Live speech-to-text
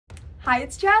Hi,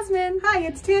 it's Jasmine. Hi,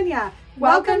 it's Tanya.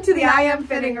 Welcome to the I Am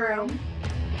Fitting Room.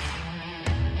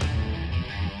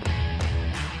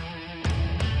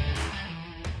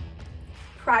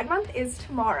 Pride Month is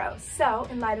tomorrow, so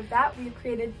in light of that, we've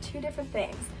created two different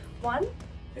things. One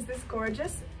is this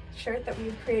gorgeous shirt that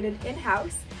we've created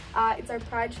in-house. It's our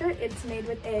Pride shirt. It's made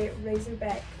with a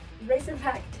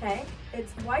razorback tank.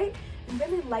 It's white and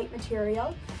really light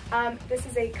material. This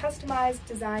is a customized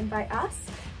design by us.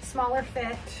 Smaller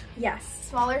fit. Yes,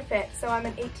 smaller fit. So I'm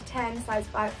an 8 to 10, size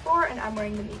 5'4", and I'm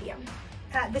wearing the medium.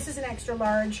 This is an extra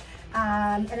large,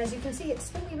 and as you can see, it's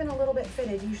still even a little bit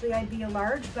fitted. Usually I'd be a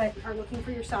large, but are looking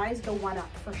for your size, go one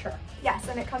up for sure. Yes,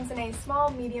 and it comes in a small,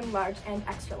 medium, large, and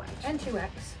extra large. And 2X.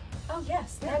 Oh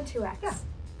yes, yeah. and 2X.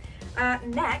 Yeah.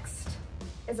 Next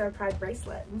is our Pride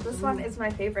bracelet. This one is my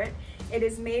favorite. It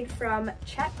is made from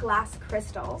check glass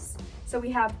crystals. So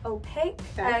we have opaque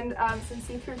and some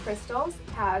see-through crystals.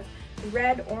 It has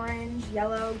red, orange,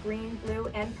 yellow, green, blue,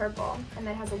 and purple. And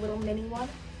then it has a little mini one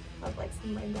of like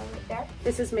some rainbow right there.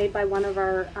 This is made by one of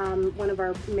our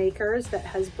makers that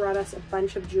has brought us a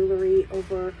bunch of jewelry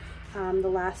over the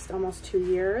last almost 2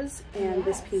 years, and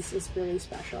this piece is really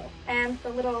special. And the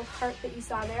little heart that you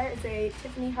saw there is a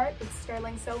Tiffany heart. It's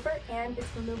sterling silver and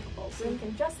it's removable. So you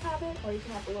can just have it or you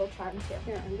can have the little charm too.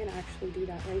 Here, I'm gonna actually do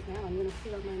that right now. I'm gonna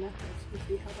put it on my necklace and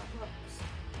see how that looks.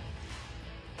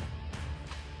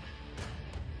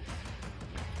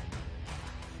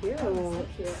 Cute. Oh, so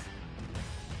cute.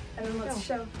 And then let's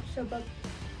show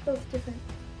both different.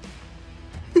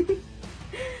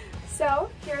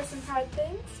 So here are some Pride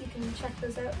things. You can check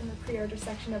those out in the pre-order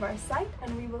section of our site,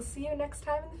 and we will see you next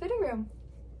time in the fitting room.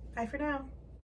 Bye for now.